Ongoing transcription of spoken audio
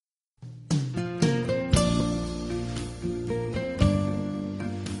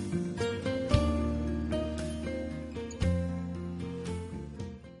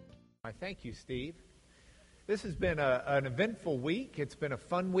Thank you, Steve. This has been an eventful week. It's been a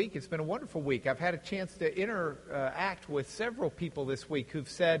fun week. It's been a wonderful week. I've had a chance to interact with several people this week who've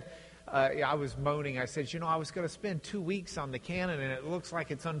said, I was moaning. I said, I was going to spend 2 weeks on the canon, and it looks like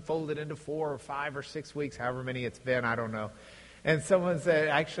it's unfolded into 4 or 5 or 6 weeks, however many it's been, I don't know. And someone said,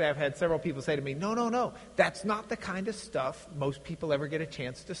 actually, I've had several people say to me, no, that's not the kind of stuff most people ever get a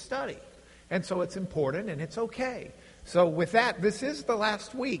chance to study. And so it's important, and it's okay. So with that, this is the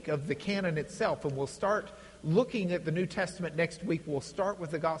last week of the canon itself, and we'll start looking at the New Testament next week. We'll start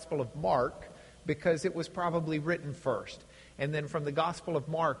with the Gospel of Mark, because it was probably written first. And then from the Gospel of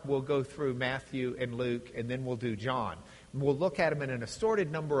Mark, we'll go through Matthew and Luke, and then we'll do John. We'll look at them in an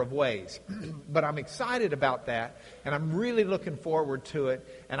assorted number of ways. But I'm excited about that, and I'm really looking forward to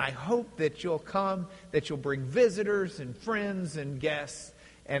it. And I hope that you'll come, that you'll bring visitors and friends and guests,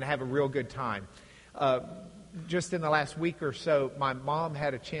 and have a real good time. Just in the last week or so, my mom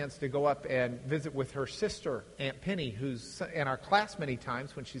had a chance to go up and visit with her sister, Aunt Penny, who's in our class many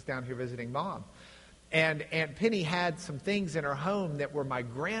times when she's down here visiting Mom. And Aunt Penny had some things in her home that were my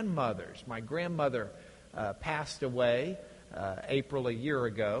grandmother's. My grandmother passed away April a year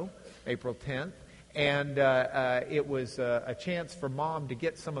ago, April 10th. And it was a chance for Mom to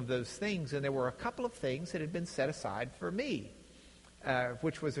get some of those things. And there were a couple of things that had been set aside for me.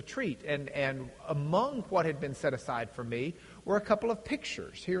 Which was a treat. And among what had been set aside for me were a couple of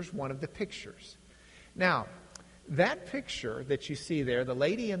pictures. Here's one of the pictures. Now, that picture that you see there, the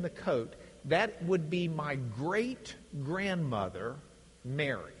lady in the coat, that would be my great-grandmother,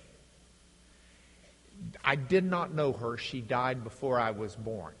 Mary. I did not know her. She died before I was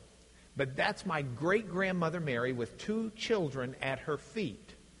born. But that's my great-grandmother, Mary, with 2 children at her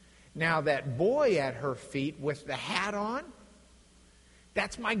feet. Now, that boy at her feet with the hat on,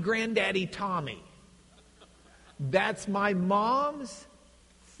 that's my granddaddy, Tommy. That's my mom's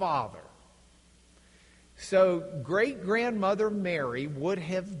father. So great-grandmother Mary would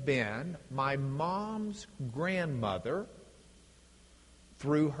have been my mom's grandmother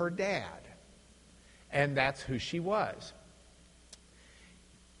through her dad. And that's who she was.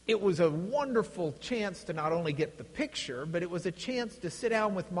 It was a wonderful chance to not only get the picture, but it was a chance to sit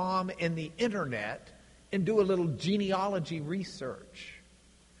down with Mom in the internet and do a little genealogy research.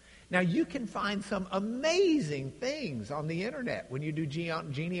 Now, you can find some amazing things on the internet when you do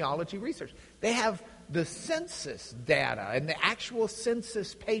genealogy research. They have the census data and the actual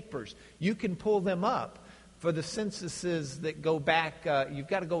census papers. You can pull them up for the censuses that go back. You've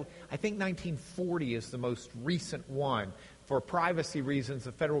got to go, I think 1940 is the most recent one. For privacy reasons,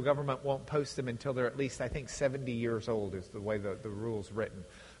 the federal government won't post them until they're at least, I think, 70 years old is the way the rule's written.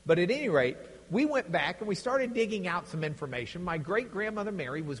 But at any rate, we went back and we started digging out some information. My great-grandmother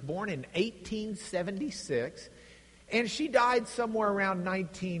Mary was born in 1876, and she died somewhere around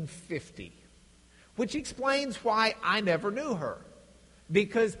 1950, which explains why I never knew her,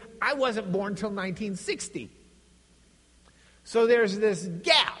 because I wasn't born till 1960. So there's this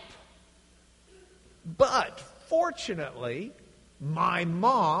gap. But fortunately, my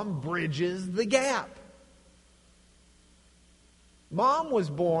mom bridges the gap. Mom was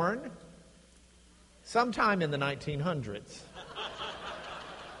born sometime in the 1900s.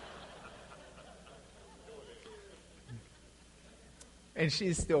 And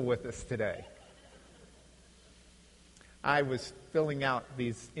she's still with us today. I was filling out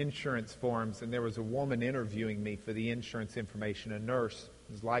these insurance forms, and there was a woman interviewing me for the insurance information, a nurse,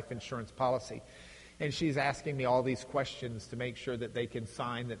 whose life insurance policy. And she's asking me all these questions to make sure that they can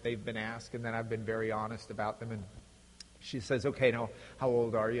sign that they've been asked, and that I've been very honest about them. And she says, okay, now, how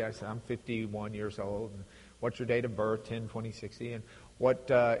old are you? I said, I'm 51 years old. And what's your date of birth? 10/20/60. And what,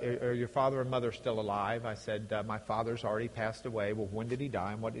 are your father and mother still alive? I said, my father's already passed away. Well, when did he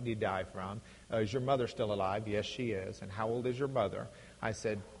die, and what did he die from? Is your mother still alive? Yes, she is. And how old is your mother? I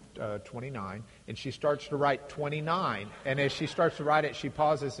said, 29. And she starts to write 29. And as she starts to write it, she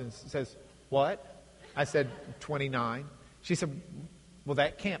pauses and says, what? I said, 29. She said, well,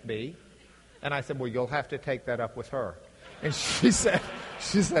 that can't be. And I said, well, you'll have to take that up with her. And she said,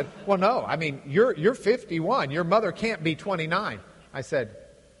 well, no, I mean, you're 51. Your mother can't be 29. I said,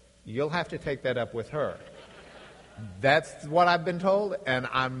 you'll have to take that up with her. That's what I've been told, and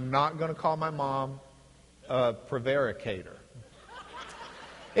I'm not going to call my mom a prevaricator.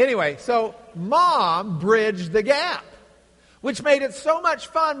 Anyway, so Mom bridged the gap, which made it so much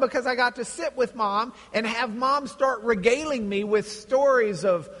fun because I got to sit with Mom and have Mom start regaling me with stories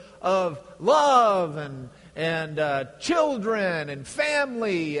of love and children and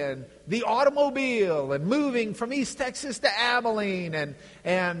family and the automobile and moving from East Texas to Abilene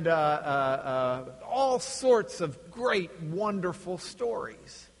and all sorts of great, wonderful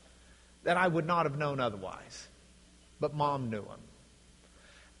stories. that I would not have known otherwise. But Mom knew him.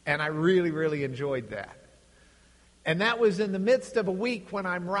 And I really, really enjoyed that. And that was in the midst of a week when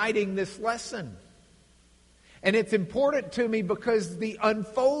I'm writing this lesson. And it's important to me because the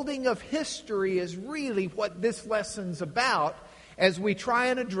unfolding of history is really what this lesson's about as we try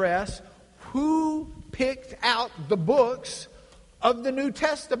and address who picked out the books of the New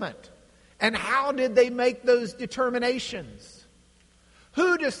Testament and how did they make those determinations.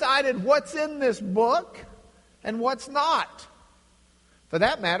 Who decided what's in this book and what's not? For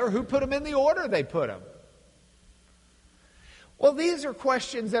that matter, who put them in the order they put them? Well, these are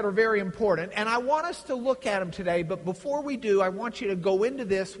questions that are very important, and I want us to look at them today, but before we do, I want you to go into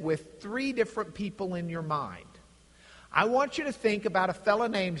this with 3 different people in your mind. I want you to think about a fellow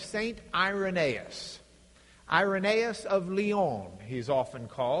named Saint Irenaeus. Irenaeus of Lyon, he's often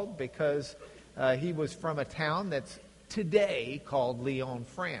called, because he was from a town that's today called Lyon,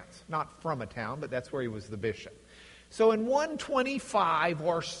 France. Not from a town, but that's where he was the bishop. So in 125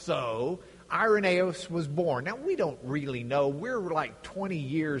 or so, Irenaeus was born. Now, we don't really know. We're like 20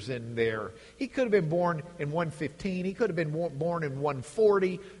 years in there. He could have been born in 115. He could have been born in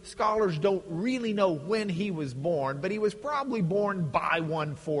 140. Scholars don't really know when he was born, but he was probably born by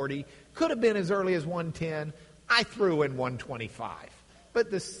 140. Could have been as early as 110. I threw in 125. But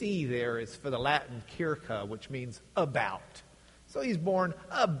the C there is for the Latin circa, which means about. So he's born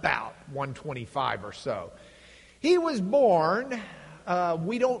about 125 or so. He was born,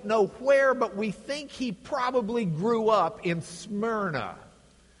 we don't know where, but we think he probably grew up in Smyrna.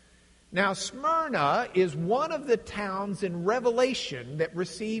 Now, Smyrna is one of the towns in Revelation that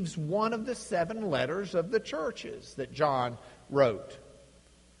receives one of the 7 letters of the churches that John wrote.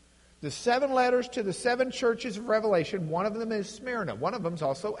 The 7 letters to the 7 churches of Revelation, one of them is Smyrna. One of them is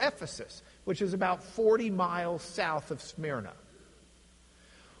also Ephesus, which is about 40 miles south of Smyrna.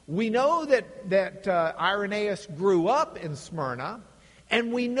 We know that Irenaeus grew up in Smyrna,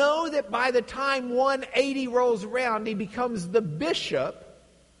 and we know that by the time 180 rolls around, he becomes the bishop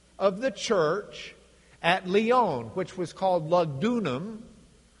of the church at Lyon, which was called Lugdunum.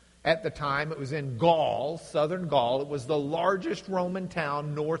 At the time, it was in Gaul, southern Gaul. It was the largest Roman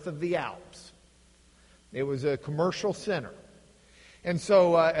town north of the Alps. It was a commercial center. And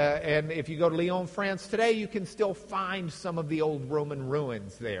so, and if you go to Lyon, France today, you can still find some of the old Roman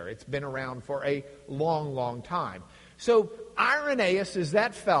ruins there. It's been around for a long, long time. So Irenaeus is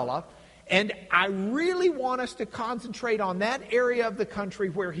that fella, and I really want us to concentrate on that area of the country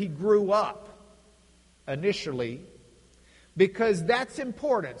where he grew up initially, because that's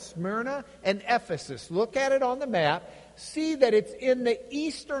important. Smyrna and Ephesus. Look at it on the map. See that it's in the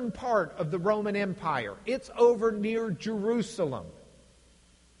eastern part of the Roman Empire. It's over near Jerusalem.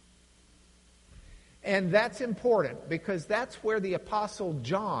 And that's important because that's where the Apostle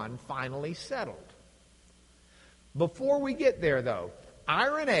John finally settled. Before we get there, though,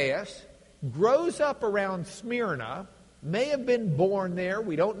 Irenaeus grows up around Smyrna, may have been born there,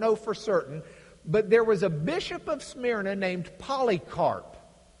 we don't know for certain, but there was a bishop of Smyrna named Polycarp.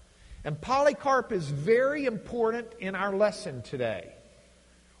 And Polycarp is very important in our lesson today.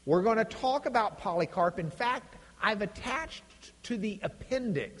 We're going to talk about Polycarp. In fact, I've attached to the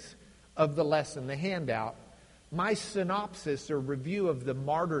appendix of the lesson, the handout, my synopsis or review of the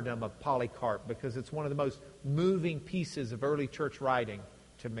martyrdom of Polycarp, because it's one of the most moving pieces of early church writing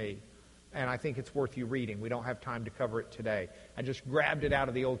to me. And I think it's worth you reading. We don't have time to cover it today. I just grabbed it out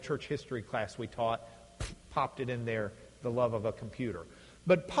of the old church history class we taught, popped it in there, the love of a computer.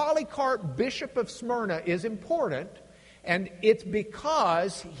 But Polycarp, Bishop of Smyrna, is important, and it's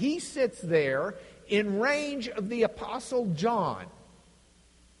because he sits there in range of the Apostle John.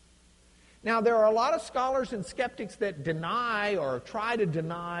 Now, there are a lot of scholars and skeptics that deny or try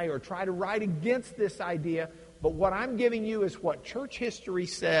to write against this idea, but what I'm giving you is what church history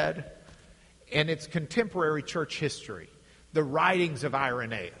said, and it's contemporary church history. The writings of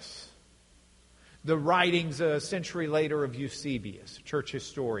Irenaeus. The writings a century later of Eusebius, church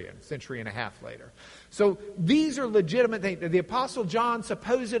historian, a century and a half later. So these are legitimate things. The Apostle John,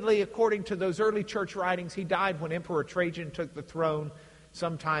 supposedly, according to those early church writings, he died when Emperor Trajan took the throne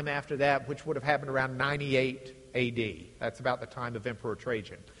sometime after that, which would have happened around 98 A.D. That's about the time of Emperor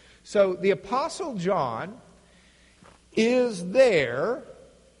Trajan. So the Apostle John is there,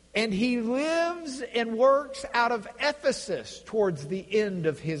 and he lives and works out of Ephesus towards the end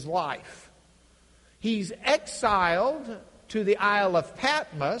of his life. He's exiled to the Isle of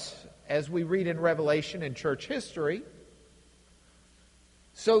Patmos, as we read in Revelation in church history.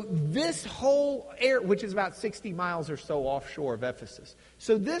 So this whole area, which is about 60 miles or so offshore of Ephesus,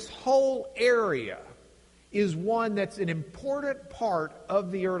 so this whole area is one that's an important part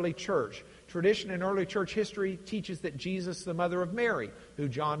of the early church. Tradition in early church history teaches that Jesus, the mother of Mary, who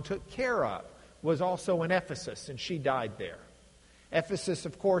John took care of, was also in Ephesus, and she died there. Ephesus,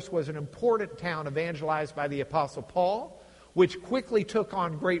 of course, was an important town evangelized by the Apostle Paul, which quickly took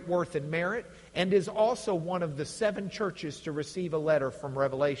on great worth and merit, and is also one of the 7 churches to receive a letter from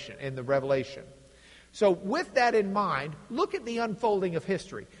Revelation, in the Revelation. So with that in mind, look at the unfolding of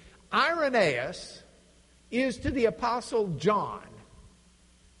history. Irenaeus is to the Apostle John,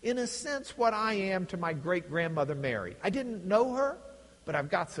 in a sense, what I am to my great-grandmother Mary. I didn't know her, but I've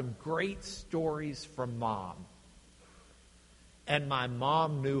got some great stories from Mom. And my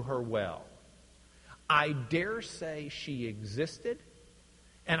mom knew her well. I dare say she existed,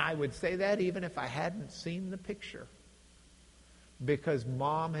 and I would say that even if I hadn't seen the picture, because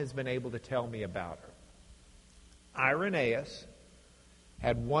Mom has been able to tell me about her. Irenaeus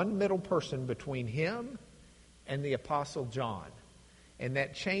had one middle person between him and the Apostle John. And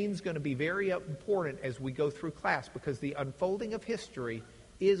that chain's going to be very important as we go through class, because the unfolding of history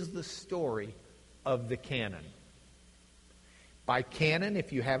is the story of the canon. By canon,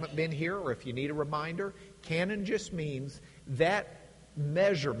 if you haven't been here or if you need a reminder, canon just means that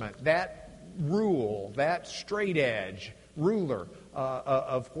measurement, that rule, that straight edge ruler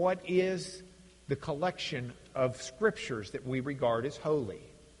of what is the collection of scriptures that we regard as holy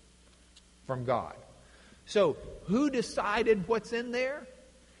from God. So, who decided what's in there?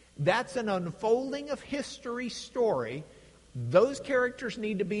 That's an unfolding of history story. Those characters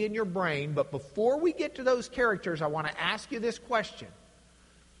need to be in your brain, but before we get to those characters, I want to ask you this question.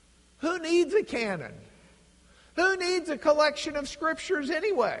 Who needs a canon? Who needs a collection of scriptures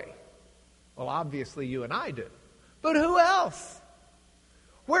anyway? Well, obviously you and I do. But who else?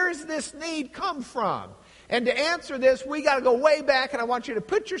 Where does this need come from? And to answer this, we got to go way back, and I want you to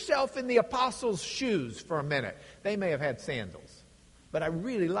put yourself in the apostles' shoes for a minute. They may have had sandals, but I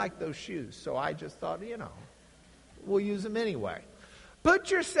really like those shoes, so I just thought, we'll use them anyway.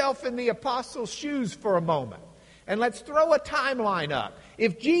 Put yourself in the apostles' shoes for a moment, and let's throw a timeline up.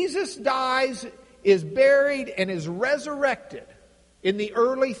 If Jesus dies, is buried, and is resurrected in the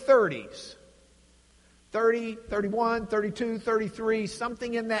early 30s, 30, 31, 32, 33,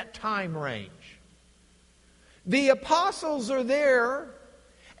 something in that time range. The apostles are there,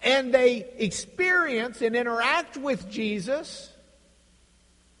 and they experience and interact with Jesus.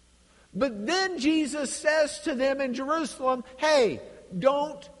 But then Jesus says to them in Jerusalem, hey,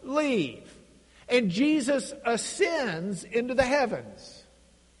 don't leave. And Jesus ascends into the heavens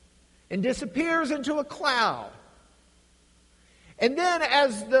and disappears into a cloud. And then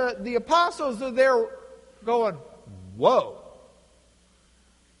as the apostles are there going, whoa,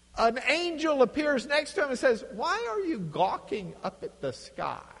 an angel appears next to him and says, why are you gawking up at the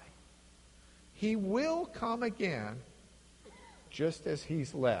sky? He will come again just as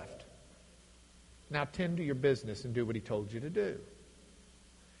he's left. Now tend to your business and do what he told you to do.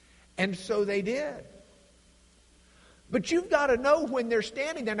 And so they did. But you've got to know when they're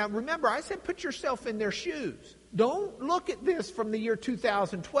standing there. Now remember, I said put yourself in their shoes. Don't look at this from the year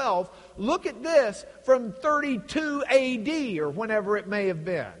 2012. Look at this from 32 AD or whenever it may have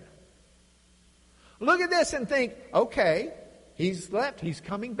been. Look at this and think, okay, he's left. He's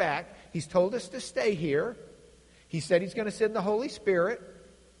coming back. He's told us to stay here. He said he's going to send the Holy Spirit.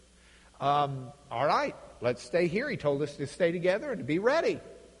 All right, let's stay here. He told us to stay together and to be ready.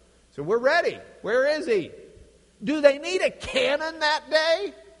 So we're ready. Where is he? Do they need a canon that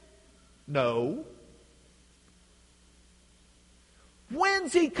day? No.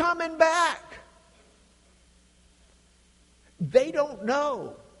 When's he coming back? They don't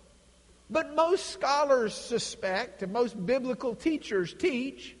know. But most scholars suspect, and most biblical teachers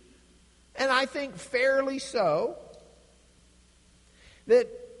teach, and I think fairly so, that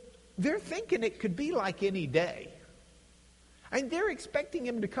they're thinking it could be like any day. I mean, they're expecting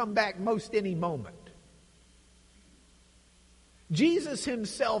him to come back most any moment. Jesus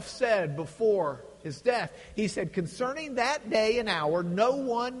himself said before his death, he said, concerning that day and hour, no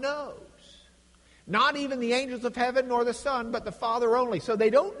one knows. Not even the angels of heaven nor the Son, but the Father only. So they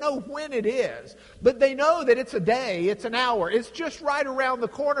don't know when it is, but they know that it's a day, it's an hour. It's just right around the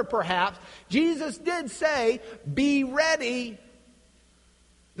corner perhaps. Jesus did say, be ready.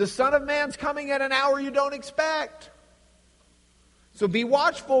 The Son of Man's coming at an hour you don't expect. So be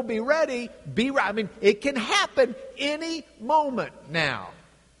watchful, be ready, it can happen any moment now.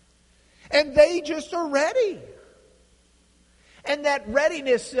 And they just are ready. And that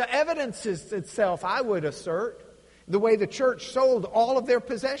readiness evidences itself, I would assert, the way the church sold all of their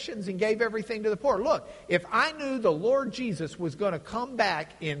possessions and gave everything to the poor. Look, if I knew the Lord Jesus was going to come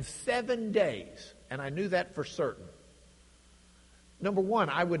back in 7 days, and I knew that for certain. Number one,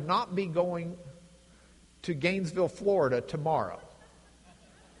 I would not be going to Gainesville, Florida tomorrow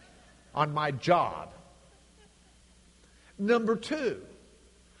on my job. Number two,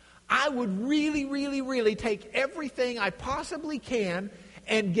 I would really, really, really take everything I possibly can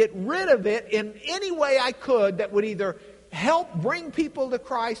and get rid of it in any way I could that would either help bring people to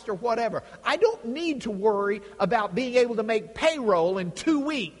Christ or whatever. I don't need to worry about being able to make payroll in 2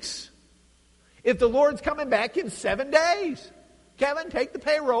 weeks if the Lord's coming back in 7 days. Kevin, take the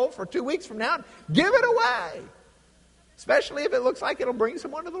payroll for 2 weeks from now and give it away. Especially if it looks like it'll bring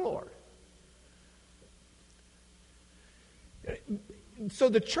someone to the Lord. So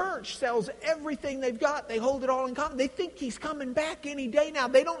the church sells everything they've got. They hold it all in common. They think he's coming back any day now.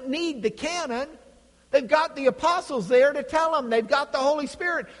 They don't need the canon. They've got the apostles there to tell them. They've got the Holy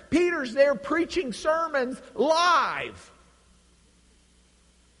Spirit. Peter's there preaching sermons live.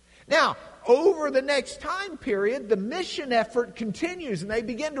 Now, over the next time period, the mission effort continues, and they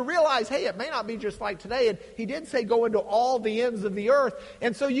begin to realize, hey, it may not be just like today. And he did say go into all the ends of the earth.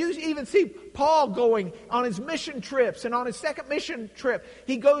 And so you even see Paul going on his mission trips, and on his second mission trip,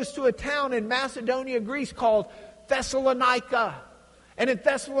 he goes to a town in Macedonia, Greece called Thessalonica. And in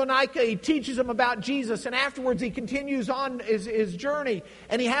Thessalonica, he teaches them about Jesus, and afterwards he continues on his journey,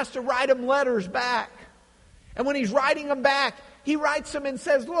 and he has to write them letters back. And when he's writing them back, he writes them and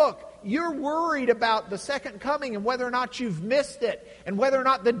says, look, you're worried about the second coming and whether or not you've missed it, and whether or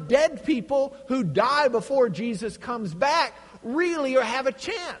not the dead people who die before Jesus comes back really have a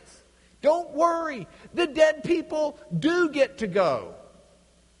chance. Don't worry. The dead people do get to go.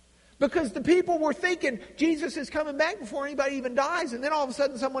 Because the people were thinking Jesus is coming back before anybody even dies, and then all of a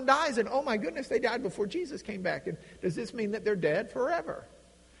sudden someone dies, and oh my goodness, they died before Jesus came back. And does this mean that they're dead forever?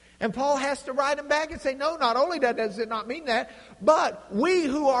 And Paul has to write them back and say, no, not only does it not mean that, but we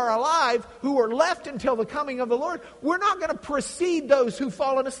who are alive, who are left until the coming of the Lord, we're not going to precede those who've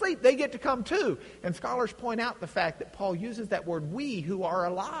fallen asleep. They get to come too. And scholars point out the fact that Paul uses that word, we who are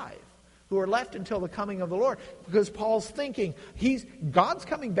alive, who are left until the coming of the Lord, because Paul's thinking God's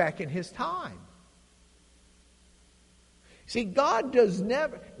coming back in his time. See, God does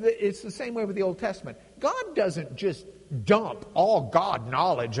never, it's the same way with the Old Testament. God doesn't just dump all God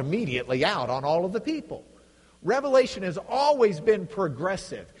knowledge immediately out on all of the people. Revelation has always been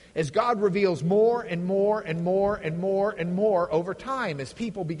progressive as God reveals more and more and more and more and more over time as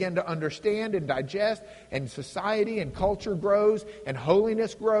people begin to understand and digest, and society and culture grows and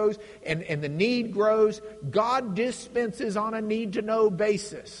holiness grows and the need grows. God dispenses on a need-to-know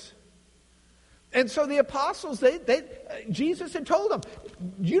basis. And so the apostles, Jesus had told them,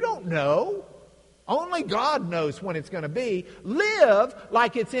 you don't know. Only God knows when it's going to be. Live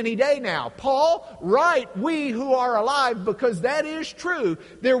like it's any day now. Paul, write we who are alive, because that is true.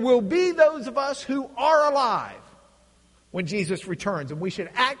 There will be those of us who are alive when Jesus returns. And we should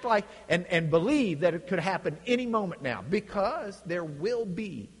act like and believe that it could happen any moment now, because there will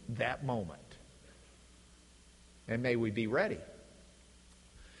be that moment. And may we be ready.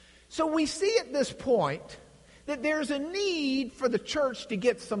 So we see at this point that there's a need for the church to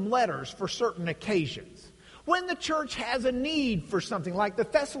get some letters for certain occasions. When the church has a need for something, like the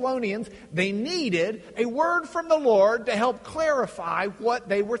Thessalonians, they needed a word from the Lord to help clarify what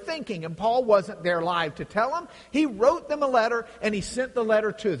they were thinking. And Paul wasn't there live to tell them. He wrote them a letter, and he sent the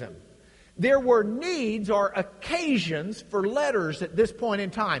letter to them. There were needs or occasions for letters at this point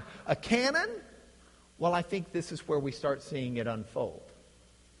in time. A canon? Well, I think this is where we start seeing it unfold.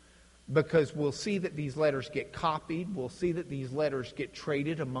 Because we'll see that these letters get copied. We'll see that these letters get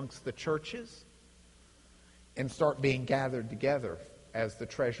traded amongst the churches and start being gathered together as the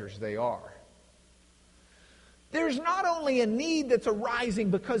treasures they are. There's not only a need that's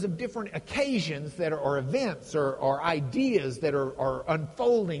arising because of different occasions that are events or ideas that are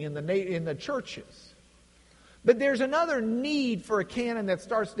unfolding in the churches. But there's another need for a canon that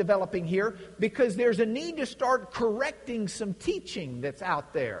starts developing here, because there's a need to start correcting some teaching that's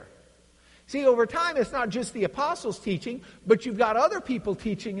out there. See, over time, it's not just the apostles teaching, but you've got other people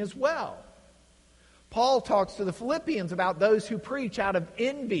teaching as well. Paul talks to the Philippians about those who preach out of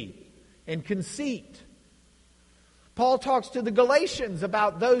envy and conceit. Paul talks to the Galatians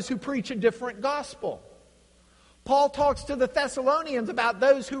about those who preach a different gospel. Paul talks to the Thessalonians about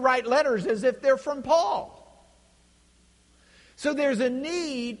those who write letters as if they're from Paul. So there's a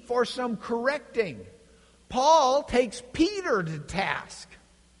need for some correcting. Paul takes Peter to task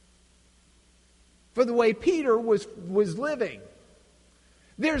for the way Peter was living.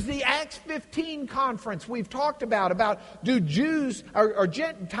 There's the Acts 15 conference we've talked about do Jews or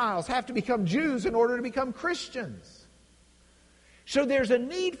Gentiles have to become Jews in order to become Christians? So there's a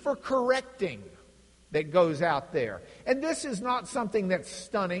need for correcting. that goes out there. And this is not something that's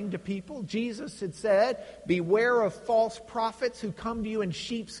stunning to people. Jesus had said, beware of false prophets who come to you in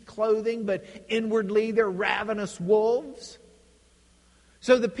sheep's clothing, but inwardly they're ravenous wolves.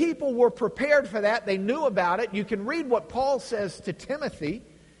 So the people were prepared for that. They knew about it. You can read what Paul says to Timothy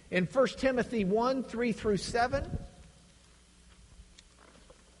in 1 Timothy 1, 3 through 7.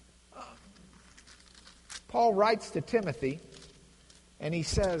 Paul writes to Timothy, and he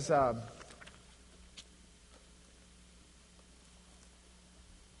says, let's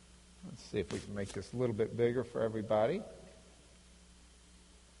see if we can make this a little bit bigger for everybody.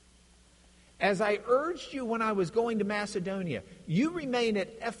 As I urged you when I was going to Macedonia, you remain at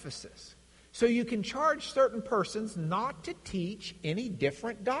Ephesus, so you can charge certain persons not to teach any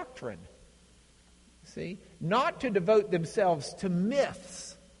different doctrine. See? Not to devote themselves to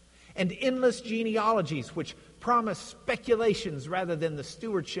myths and endless genealogies which promise speculations rather than the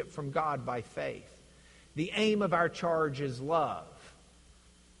stewardship from God by faith. The aim of our charge is love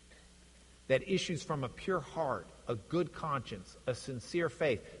that issues from a pure heart, a good conscience, a sincere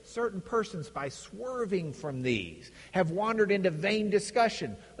faith. Certain persons, by swerving from these, have wandered into vain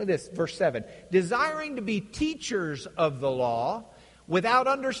discussion. Look at this, verse 7. Desiring to be teachers of the law, without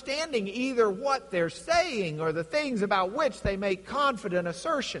understanding either what they're saying or the things about which they make confident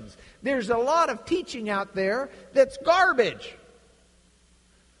assertions. There's a lot of teaching out there that's garbage.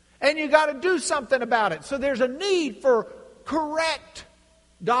 And you got to do something about it. So there's a need for correct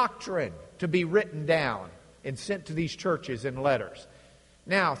doctrine to be written down and sent to these churches in letters.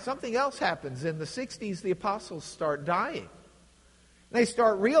 Now, something else happens. In the 60s, the apostles start dying. They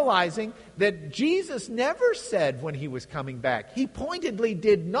start realizing that Jesus never said when he was coming back. He pointedly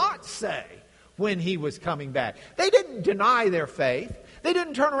did not say when he was coming back. They didn't deny their faith. They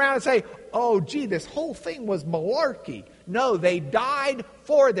didn't turn around and say, oh, gee, this whole thing was malarkey. No, they died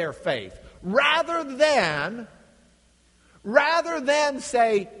for their faith. Rather than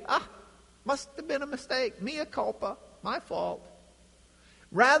say, must have been a mistake, mea culpa, my fault.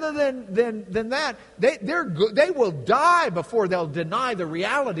 Rather than that, they will die before they'll deny the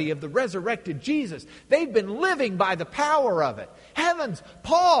reality of the resurrected Jesus. They've been living by the power of it. Heavens,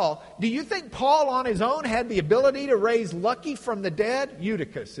 Paul, do you think Paul on his own had the ability to raise Lucky from the dead?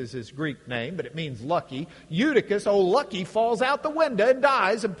 Eutychus is his Greek name, but it means lucky. Eutychus, old Lucky, falls out the window and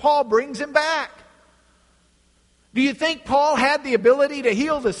dies, and Paul brings him back. Do you think Paul had the ability to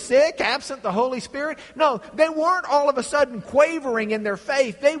heal the sick, absent the Holy Spirit? No, they weren't all of a sudden quavering in their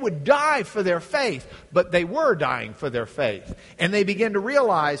faith. They would die for their faith, but they were dying for their faith. And they began to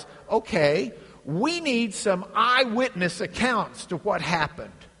realize, okay, we need some eyewitness accounts to what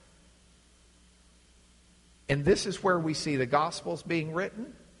happened. And this is where we see the Gospels being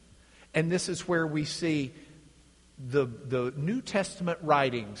written, and this is where we see the New Testament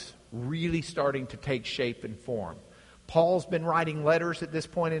writings really starting to take shape and form. Paul's been writing letters at this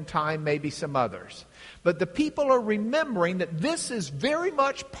point in time, maybe some others. But the people are remembering that this is very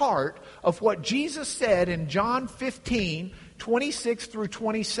much part of what Jesus said in John 15, 26 through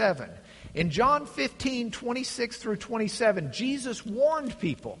 27. In John 15, 26 through 27, Jesus warned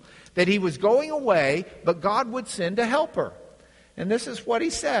people that he was going away, but God would send a helper. And this is what he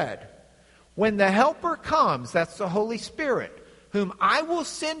said. When the helper comes, that's the Holy Spirit, whom I will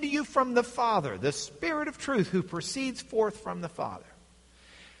send to you from the Father, the Spirit of truth who proceeds forth from the Father.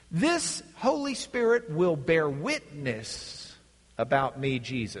 This Holy Spirit will bear witness about me,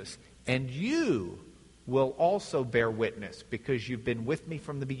 Jesus, and you will also bear witness because you've been with me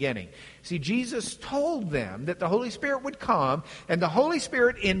from the beginning. See, Jesus told them that the Holy Spirit would come, and the Holy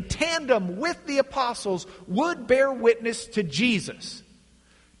Spirit in tandem with the apostles would bear witness to Jesus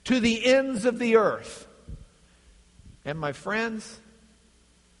to the ends of the earth. And my friends,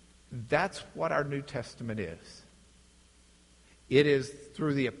 that's what our New Testament is. It is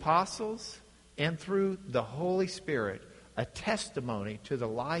through the apostles and through the Holy Spirit a testimony to the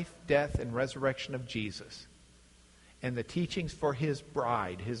life, death, and resurrection of Jesus and the teachings for his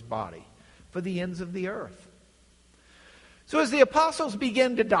bride, his body, for the ends of the earth. So as the apostles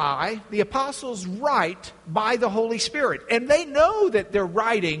begin to die, the apostles write by the Holy Spirit. And they know that they're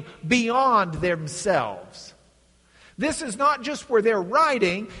writing beyond themselves. This is not just where they're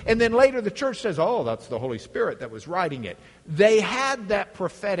writing, and then later the church says, oh, that's the Holy Spirit that was writing it. They had that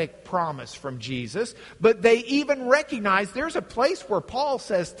prophetic promise from Jesus, but they even recognize there's a place where Paul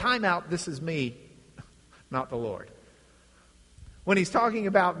says, time out, this is me, not the Lord. When he's talking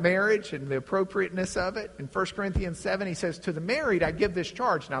about marriage and the appropriateness of it, in 1 Corinthians 7, he says, to the married I give this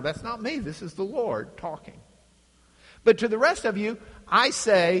charge. Now, that's not me, this is the Lord talking. But to the rest of you, I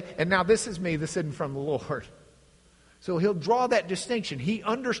say, and now this is me, this isn't from the Lord. So he'll draw that distinction. He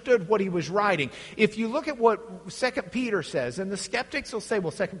understood what he was writing. If you look at what 2 Peter says, and the skeptics will say,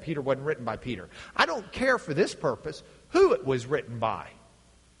 well, 2 Peter wasn't written by Peter. I don't care for this purpose who it was written by.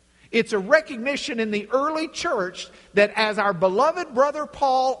 It's a recognition in the early church that as our beloved brother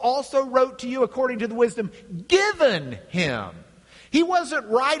Paul also wrote to you according to the wisdom given him. He wasn't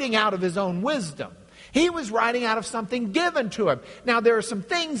writing out of his own wisdom. He was writing out of something given to him. Now, there are some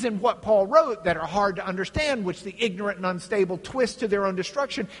things in what Paul wrote that are hard to understand, which the ignorant and unstable twist to their own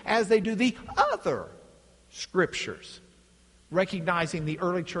destruction, as they do the other scriptures. Recognizing the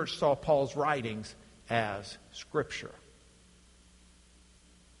early church saw Paul's writings as scripture.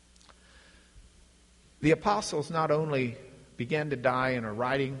 The apostles not only began to die and are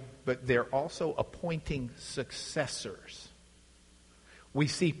writing, but they're also appointing successors. We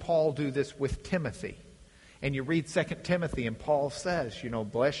see Paul do this with Timothy. And you read 2 Timothy and Paul says,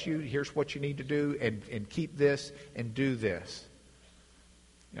 bless you, here's what you need to do, and keep this and do this.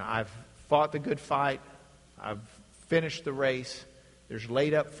 I've fought the good fight. I've finished the race. There's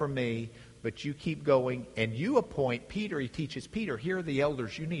laid up for me, but you keep going. And you appoint Peter. He teaches Peter, here are the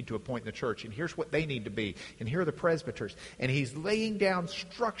elders you need to appoint in the church. And here's what they need to be. And here are the presbyters. And he's laying down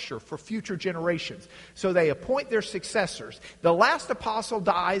structure for future generations. So they appoint their successors. The last apostle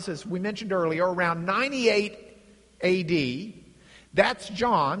dies, as we mentioned earlier, around 98 A.D., That's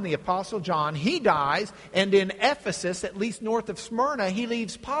John, the Apostle John. He dies, and in Ephesus, at least north of Smyrna, he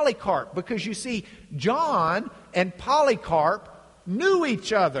leaves Polycarp. Because you see, John and Polycarp knew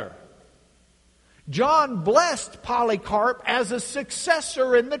each other. John blessed Polycarp as a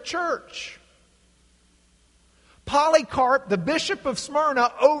successor in the church. Polycarp, the bishop of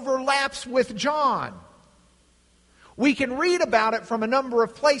Smyrna, overlaps with John. We can read about it from a number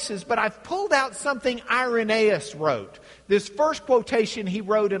of places, but I've pulled out something Irenaeus wrote. This first quotation he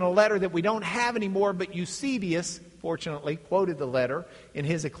wrote in a letter that we don't have anymore, but Eusebius, fortunately, quoted the letter in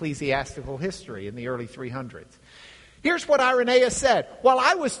his ecclesiastical history in the early 300s. Here's what Irenaeus said. While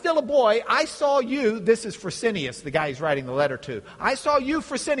I was still a boy, I saw you, this is Fresenius, the guy he's writing the letter to. I saw you,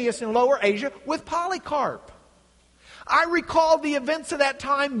 Fresenius, in Lower Asia with Polycarp. I recall the events of that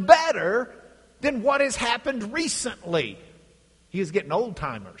time better than what has happened recently. He is getting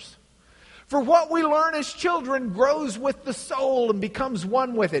old-timers. For what we learn as children grows with the soul and becomes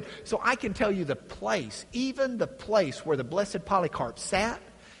one with it. So I can tell you the place, even the place where the blessed Polycarp sat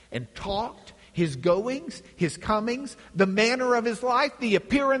and talked, his goings, his comings, the manner of his life, the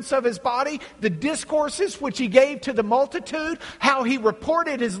appearance of his body, the discourses which he gave to the multitude, how he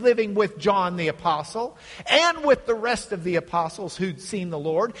reported his living with John the Apostle and with the rest of the apostles who'd seen the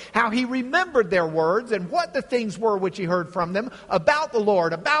Lord, how he remembered their words and what the things were which he heard from them about the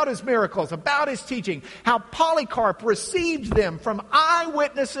Lord, about his miracles, about his teaching, how Polycarp received them from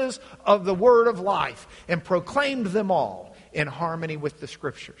eyewitnesses of the word of life and proclaimed them all in harmony with the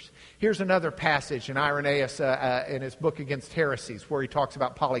Scriptures. Here's another passage in Irenaeus in his book Against Heresies where he talks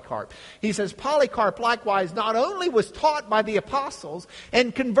about Polycarp. He says, Polycarp likewise not only was taught by the apostles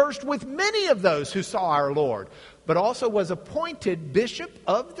and conversed with many of those who saw our Lord, but also was appointed bishop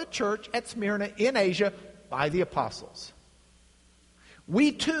of the church at Smyrna in Asia by the apostles.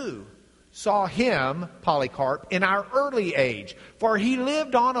 We too saw him, Polycarp, in our early age. For he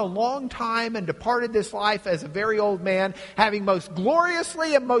lived on a long time and departed this life as a very old man, having most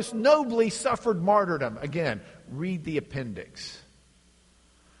gloriously and most nobly suffered martyrdom. Again, read the appendix.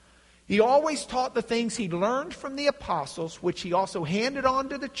 He always taught the things he learned from the apostles, which he also handed on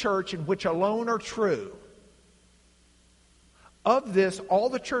to the church, and which alone are true. Of this, all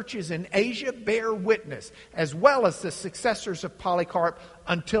the churches in Asia bear witness, as well as the successors of Polycarp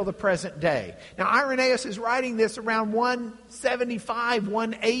until the present day. Now, Irenaeus is writing this around 175,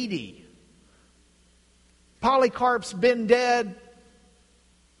 180. Polycarp's been dead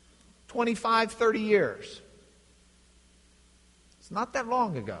 25, 30 years. It's not that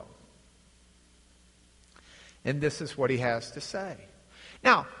long ago. And this is what he has to say.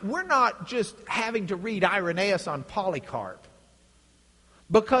 Now, we're not just having to read Irenaeus on Polycarp.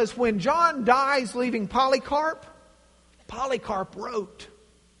 Because when John dies leaving Polycarp, Polycarp wrote.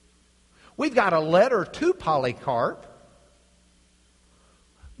 We've got a letter to Polycarp,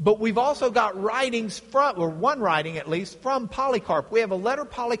 but we've also got writings from, or one writing at least, from Polycarp. We have a letter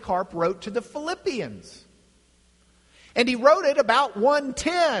Polycarp wrote to the Philippians. And he wrote it about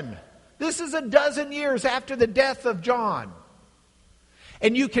 110. This is a dozen years after the death of John.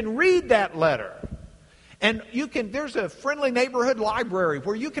 And you can read that letter. And there's a friendly neighborhood library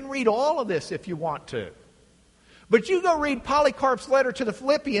where you can read all of this if you want to. But you go read Polycarp's letter to the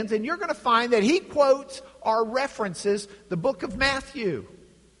Philippians and you're going to find that he quotes or references the book of Matthew,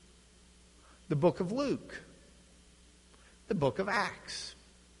 the book of Luke, the book of Acts,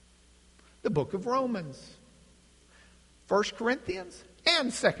 the book of Romans, 1 Corinthians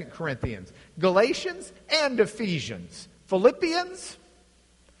and 2 Corinthians, Galatians and Ephesians, Philippians,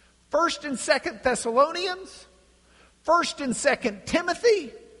 1st and 2nd Thessalonians, 1st and 2nd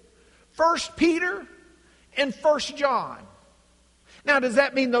Timothy, 1st Peter, and 1st John. Now, does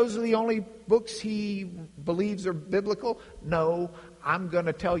that mean those are the only books he believes are biblical? No, I'm going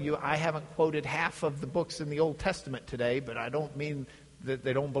to tell you I haven't quoted half of the books in the Old Testament today, but I don't mean that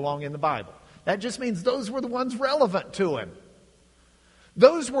they don't belong in the Bible. That just means those were the ones relevant to him.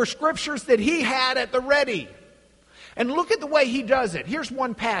 Those were scriptures that he had at the ready. And look at the way he does it. Here's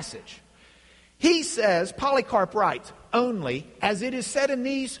one passage. He says, Polycarp writes, only as it is said in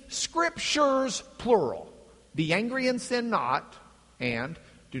these scriptures, plural, be angry and sin not, and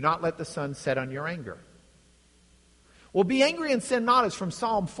do not let the sun set on your anger. Well, be angry and sin not is from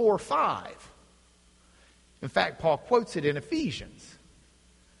Psalm 4:5. In fact, Paul quotes it in Ephesians.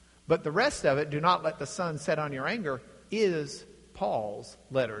 But the rest of it, do not let the sun set on your anger, is Paul's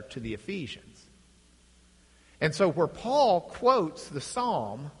letter to the Ephesians. And so where Paul quotes the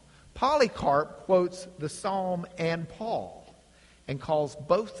psalm, Polycarp quotes the psalm and Paul and calls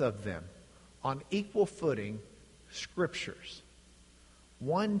both of them on equal footing scriptures.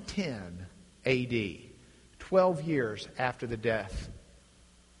 110 A.D., 12 years after the death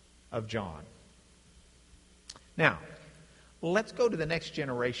of John. Now, let's go to the next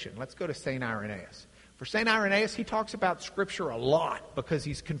generation. Let's go to St. Irenaeus. For St. Irenaeus, he talks about Scripture a lot because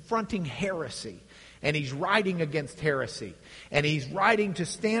he's confronting heresy. And he's writing against heresy. And he's writing to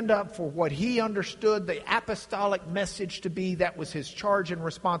stand up for what he understood the apostolic message to be. That was his charge and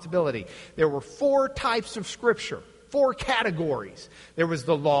responsibility. There were 4 types of Scripture, 4 categories. There was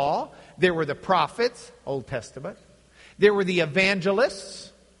the law. There were the prophets, Old Testament. There were the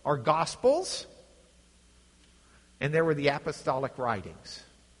evangelists, or Gospels. And there were the apostolic writings.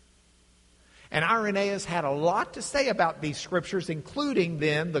 And Irenaeus had a lot to say about these scriptures, including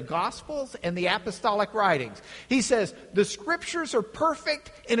then the Gospels and the apostolic writings. He says, the scriptures are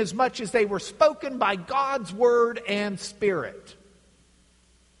perfect inasmuch as they were spoken by God's word and Spirit.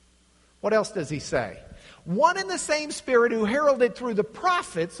 What else does he say? One and the same Spirit who heralded through the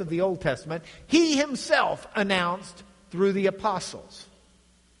prophets of the Old Testament, he himself announced through the apostles.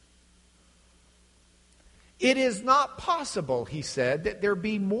 It is not possible, he said, that there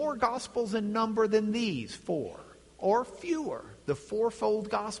be more gospels in number than these 4, or fewer, the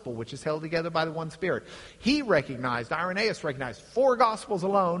fourfold gospel, which is held together by the one Spirit. Irenaeus recognized 4 gospels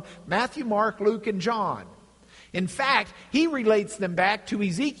alone, Matthew, Mark, Luke, and John. In fact, he relates them back to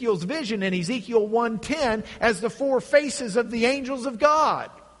Ezekiel's vision in Ezekiel 1:10 as the 4 faces of the angels of God.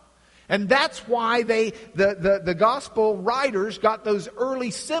 And that's why the gospel writers got those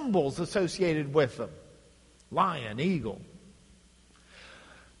early symbols associated with them. Lion, eagle.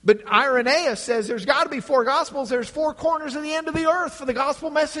 But Irenaeus says there's got to be 4 gospels. There's 4 corners of the end of the earth for the gospel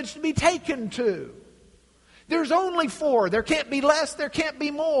message to be taken to. There's only 4. There can't be less. There can't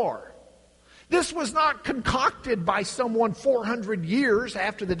be more. This was not concocted by someone 400 years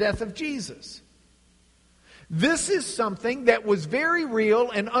after the death of Jesus. This is something that was very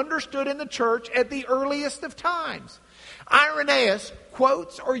real and understood in the church at the earliest of times. Irenaeus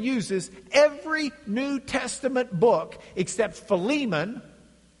quotes or uses every New Testament book except Philemon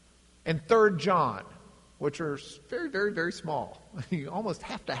and 3 John, which are very, very, very small. You almost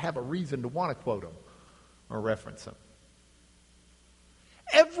have to have a reason to want to quote them or reference them.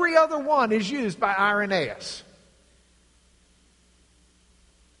 Every other one is used by Irenaeus.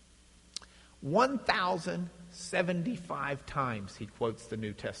 1,075 times he quotes the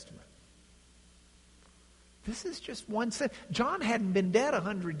New Testament. This is just one sentence. John hadn't been dead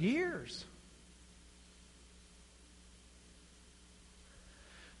 100 years.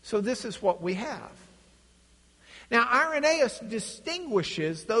 So this is what we have. Now, Irenaeus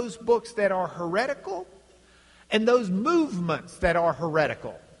distinguishes those books that are heretical and those movements that are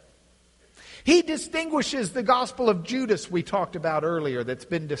heretical. He distinguishes the Gospel of Judas we talked about earlier that's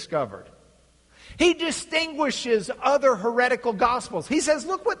been discovered. He distinguishes other heretical Gospels. He says,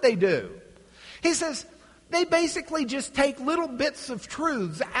 look what they do. He says, they basically just take little bits of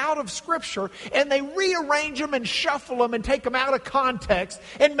truths out of Scripture and they rearrange them and shuffle them and take them out of context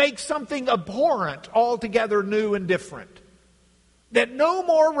and make something abhorrent altogether new and different. That no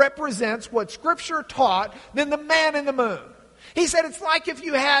more represents what Scripture taught than the man in the moon. He said it's like if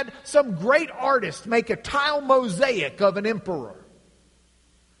you had some great artist make a tile mosaic of an emperor.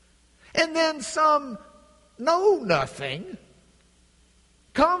 And then some know-nothing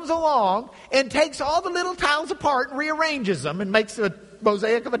comes along and takes all the little tiles apart and rearranges them and makes a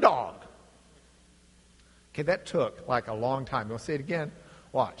mosaic of a dog. Okay, that took like a long time. You'll see it again.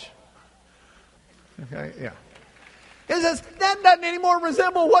 Watch. Okay, yeah. It says, that doesn't any more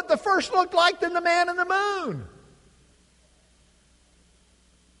resemble what the first looked like than the man in the moon.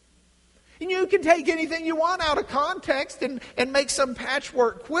 And you can take anything you want out of context and make some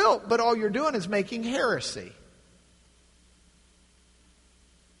patchwork quilt, but all you're doing is making heresy.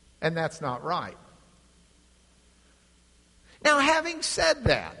 And that's not right. Now, having said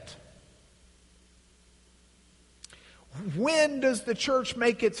that, when does the church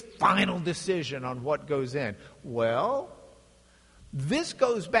make its final decision on what goes in? Well, this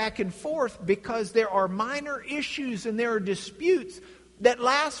goes back and forth because there are minor issues and there are disputes that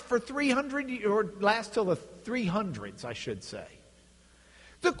last for 300 or last till the 300s, I should say.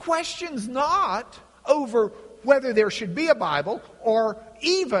 The question's not over whether there should be a Bible or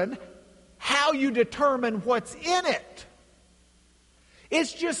even how you determine what's in it.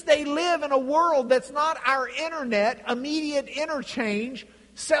 It's just they live in a world that's not our internet, immediate interchange,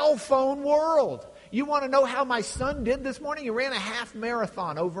 cell phone world. You want to know how my son did this morning? He ran a half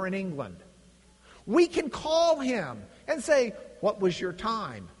marathon over in England. We can call him and say, what was your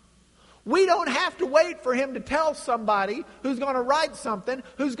time? We don't have to wait for him to tell somebody who's going to write something,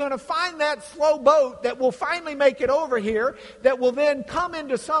 who's going to find that slow boat that will finally make it over here, that will then come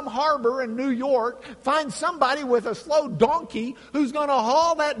into some harbor in New York, find somebody with a slow donkey who's going to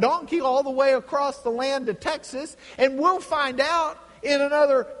haul that donkey all the way across the land to Texas, and we'll find out in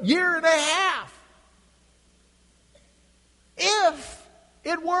another year and a half if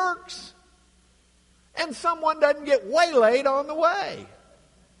it works and someone doesn't get waylaid on the way.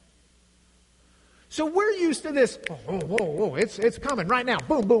 So we're used to this, it's coming right now.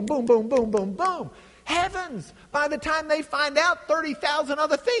 Boom, boom, boom, boom, boom, boom, boom. Heavens, by the time they find out, 30,000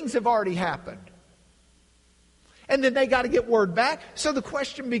 other things have already happened. And then they got to get word back. So the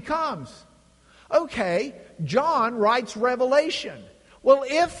question becomes, okay, John writes Revelation. Well,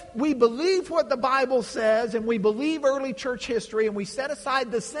 if we believe what the Bible says and we believe early church history and we set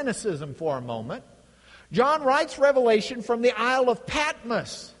aside the cynicism for a moment, John writes Revelation from the Isle of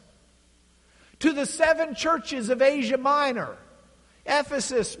Patmos to the 7 churches of Asia Minor.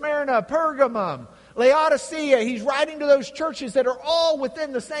 Ephesus, Smyrna, Pergamum, Laodicea. He's writing to those churches that are all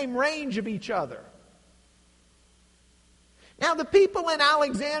within the same range of each other. Now, the people in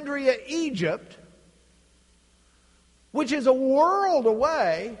Alexandria, Egypt, which is a world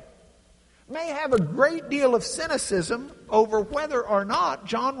away, may have a great deal of cynicism over whether or not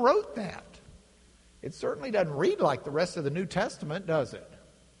John wrote that. It certainly doesn't read like the rest of the New Testament, does it?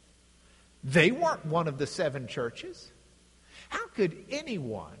 They weren't one of the 7 churches. How could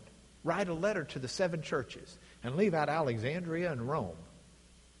anyone write a letter to the 7 churches and leave out Alexandria and Rome?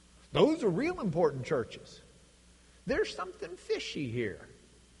 Those are real important churches. There's something fishy here.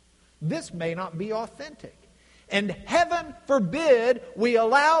 This may not be authentic. And heaven forbid we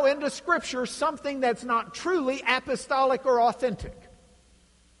allow into Scripture something that's not truly apostolic or authentic.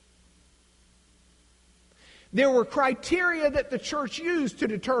 There were criteria that the church used to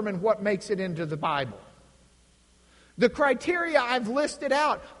determine what makes it into the Bible. The criteria I've listed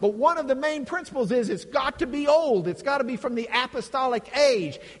out, but one of the main principles is it's got to be old. It's got to be from the apostolic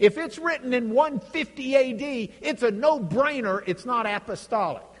age. If it's written in 150 AD, it's a no-brainer it's not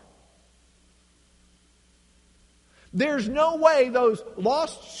apostolic. There's no way those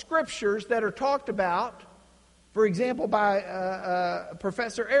lost scriptures that are talked about, for example, by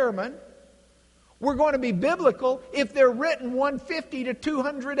Professor Ehrman, were going to be biblical if they're written 150 to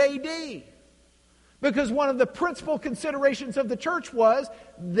 200 AD. Because one of the principal considerations of the church was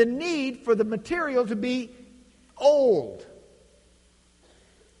the need for the material to be old.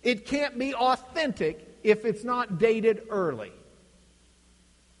 It can't be authentic if it's not dated early.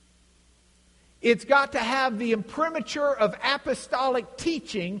 It's got to have the imprimatur of apostolic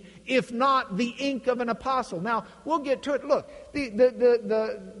teaching, if not the ink of an apostle. Now, we'll get to it. Look,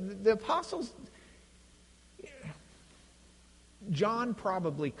 the apostles, John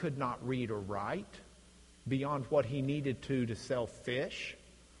probably could not read or write beyond what he needed to sell fish.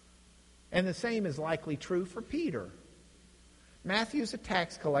 And the same is likely true for Peter. Matthew's a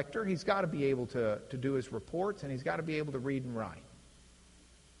tax collector. He's got to be able to do his reports, and he's got to be able to read and write.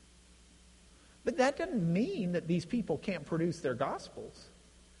 But that doesn't mean that these people can't produce their gospels.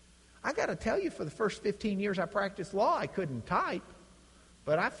 I got to tell you, for the first 15 years I practiced law, I couldn't type.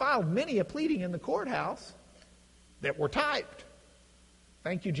 But I filed many a pleading in the courthouse that were typed.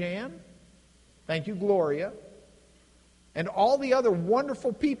 Thank you, Jan. Thank you, Gloria. And all the other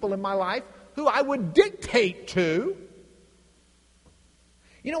wonderful people in my life who I would dictate to.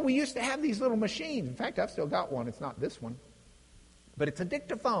 You know, we used to have these little machines. In fact, I've still got one. It's not this one. But it's a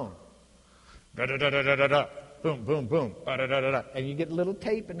dictaphone. Da-da-da-da-da-da. Boom, boom, boom. Da-da-da-da-da. And you get a little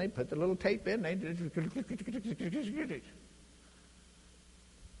tape, and they put the little tape in.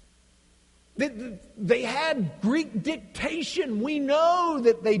 They had Greek dictation. We know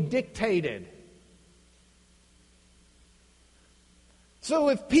that they dictated. So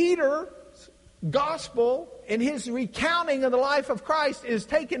if Peter's gospel and his recounting of the life of Christ is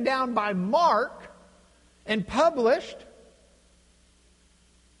taken down by Mark and published,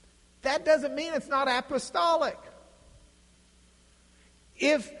 that doesn't mean it's not apostolic.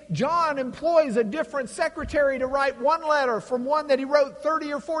 If John employs a different secretary to write one letter from one that he wrote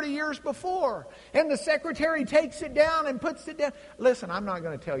 30 or 40 years before, and the secretary takes it down and puts it down. Listen, I'm not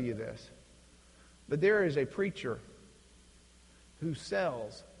going to tell you this, but there is a preacher who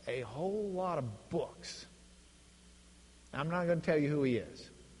sells a whole lot of books. I'm not going to tell you who he is,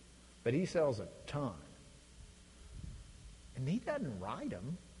 but he sells a ton. And he doesn't write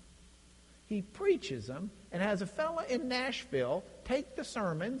them. He preaches them and has a fella in Nashville take the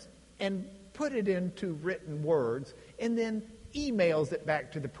sermons and put it into written words and then emails it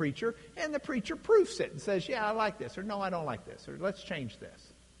back to the preacher, and the preacher proofs it and says, yeah, I like this, or no, I don't like this, or let's change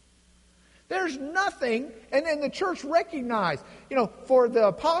this. There's nothing, and then the church recognized, for the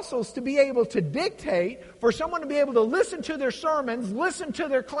apostles to be able to dictate, for someone to be able to listen to their sermons, listen to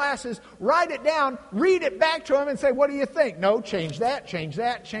their classes, write it down, read it back to them and say, what do you think? No, change that, change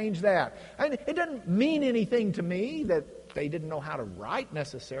that, change that. And it doesn't mean anything to me that they didn't know how to write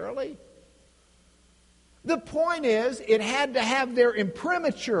necessarily. The point is, it had to have their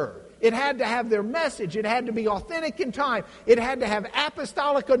imprimatur. It had to have their message. It had to be authentic in time. It had to have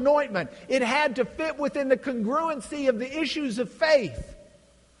apostolic anointment. It had to fit within the congruency of the issues of faith.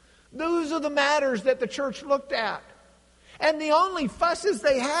 Those are the matters that the church looked at. And the only fusses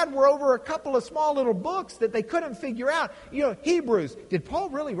they had were over a couple of small little books that they couldn't figure out. Hebrews. Did Paul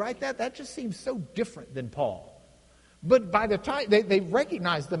really write that? That just seems so different than Paul. But by the time they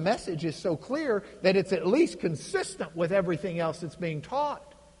recognize the message is so clear that it's at least consistent with everything else that's being taught.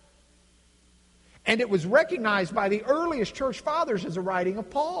 And it was recognized by the earliest church fathers as a writing of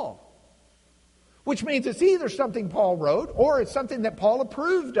Paul. Which means it's either something Paul wrote, or it's something that Paul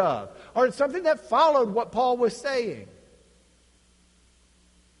approved of, or it's something that followed what Paul was saying.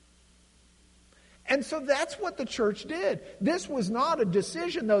 And so that's what the church did. This was not a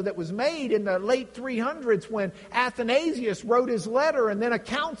decision, though, that was made in the late 300s when Athanasius wrote his letter, and then a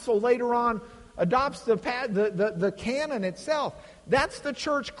council later on adopts the canon itself. That's the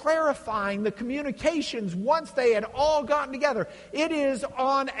church clarifying the communications once they had all gotten together. It is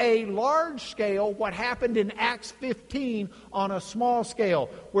on a large scale what happened in Acts 15 on a small scale,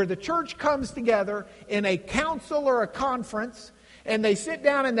 where the church comes together in a council or a conference, and they sit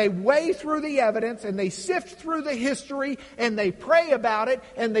down and they weigh through the evidence, and they sift through the history, and they pray about it,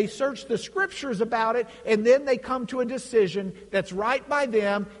 and they search the scriptures about it, and then they come to a decision that's right by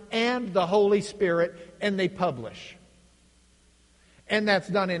them and the Holy Spirit, and they publish. And that's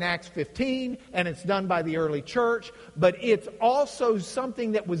done in Acts 15, and it's done by the early church, but it's also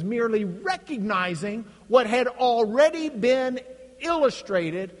something that was merely recognizing what had already been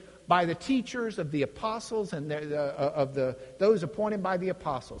illustrated by the teachers of the apostles and those appointed by the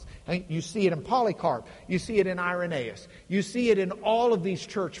apostles. And you see it in Polycarp. You see it in Irenaeus. You see it in all of these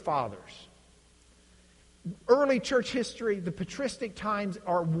church fathers. Early church history, the patristic times,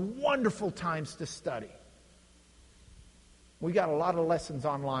 are wonderful times to study. We got a lot of lessons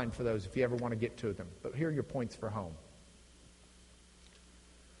online for those if you ever want to get to them. But here are your points for home.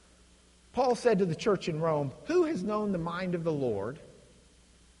 Paul said to the church in Rome, who has known the mind of the Lord?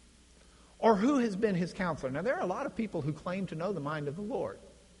 Or who has been his counselor? Now, there are a lot of people who claim to know the mind of the Lord.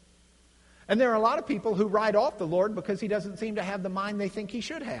 And there are a lot of people who write off the Lord because he doesn't seem to have the mind they think he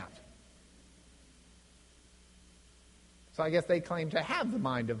should have. So I guess they claim to have the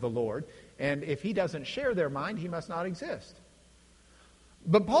mind of the Lord. And if he doesn't share their mind, he must not exist.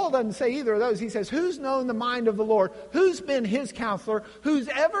 But Paul doesn't say either of those. He says, who's known the mind of the Lord? Who's been his counselor? Who's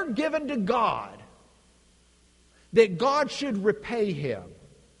ever given to God that God should repay him?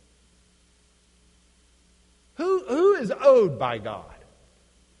 Who is owed by God?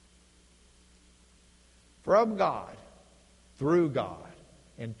 From God, through God,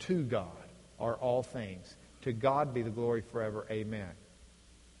 and to God are all things. To God be the glory forever. Amen.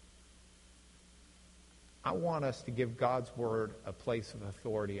 I want us to give God's Word a place of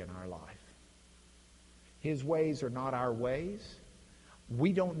authority in our life. His ways are not our ways.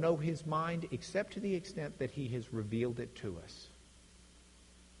 We don't know His mind except to the extent that He has revealed it to us.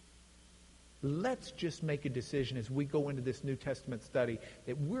 Let's just make a decision as we go into this New Testament study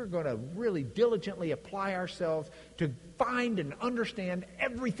that we're going to really diligently apply ourselves to find and understand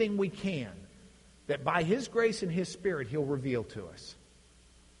everything we can that by His grace and His Spirit He'll reveal to us,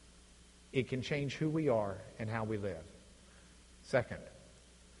 it can change who we are and how we live. Second,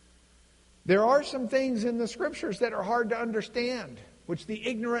 there are some things in the Scriptures that are hard to understand, which the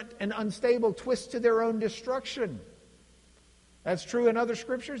ignorant and unstable twist to their own destruction. That's true in other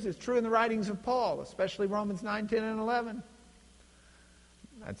Scriptures. It's true in the writings of Paul, especially Romans 9, 10, and 11.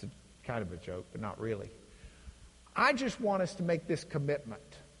 That's kind of a joke, but not really. I just want us to make this commitment.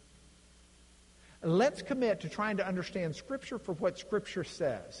 Let's commit to trying to understand Scripture for what Scripture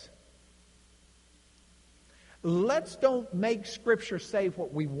says. Let's don't make Scripture say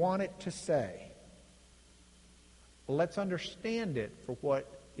what we want it to say. Let's understand it for what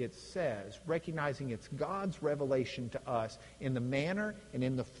it says, recognizing it's God's revelation to us in the manner and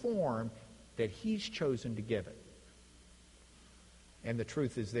in the form that He's chosen to give it. And the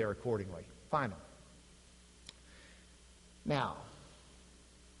truth is there accordingly. Final. Now,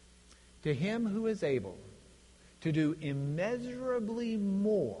 to Him who is able to do immeasurably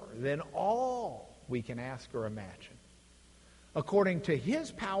more than all we can ask or imagine, according to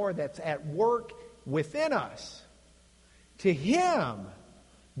His power that's at work within us, to Him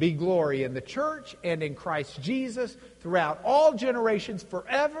be glory in the church and in Christ Jesus throughout all generations,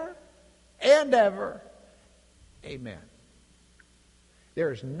 forever and ever. Amen.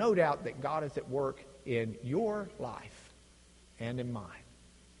 There is no doubt that God is at work in your life and in mine.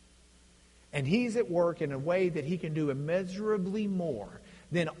 And He's at work in a way that He can do immeasurably more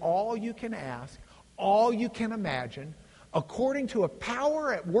than all you can ask, all you can imagine, according to a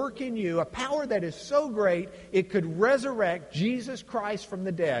power at work in you, a power that is so great it could resurrect Jesus Christ from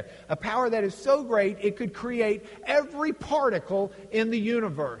the dead, a power that is so great it could create every particle in the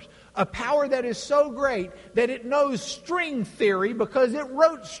universe, a power that is so great that it knows string theory because it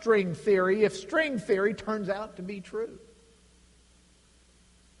wrote string theory if string theory turns out to be true.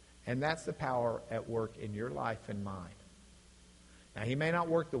 And that's the power at work in your life and mine. Now, He may not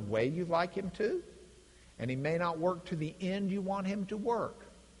work the way you'd like Him to, and He may not work to the end you want Him to work.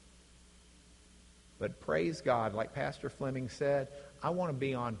 But praise God, like Pastor Fleming said, I want to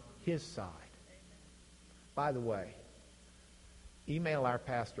be on His side. By the way, email our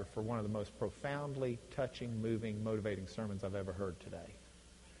pastor for one of the most profoundly touching, moving, motivating sermons I've ever heard today.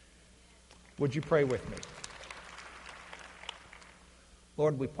 Would you pray with me?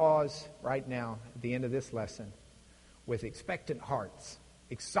 Lord, we pause right now at the end of this lesson with expectant hearts,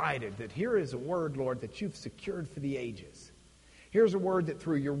 excited that here is a word, Lord, that You've secured for the ages. Here's a word that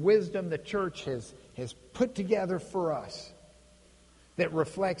through Your wisdom the church has put together for us that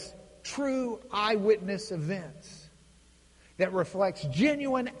reflects true eyewitness events, that reflects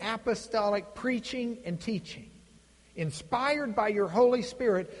genuine apostolic preaching and teaching, inspired by Your Holy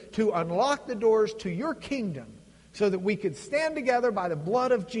Spirit to unlock the doors to Your kingdom so that we could stand together by the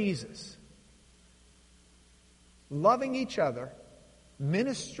blood of Jesus, loving each other,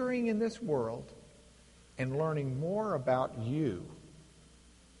 ministering in this world, and learning more about You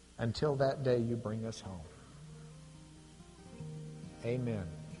until that day You bring us home. Amen.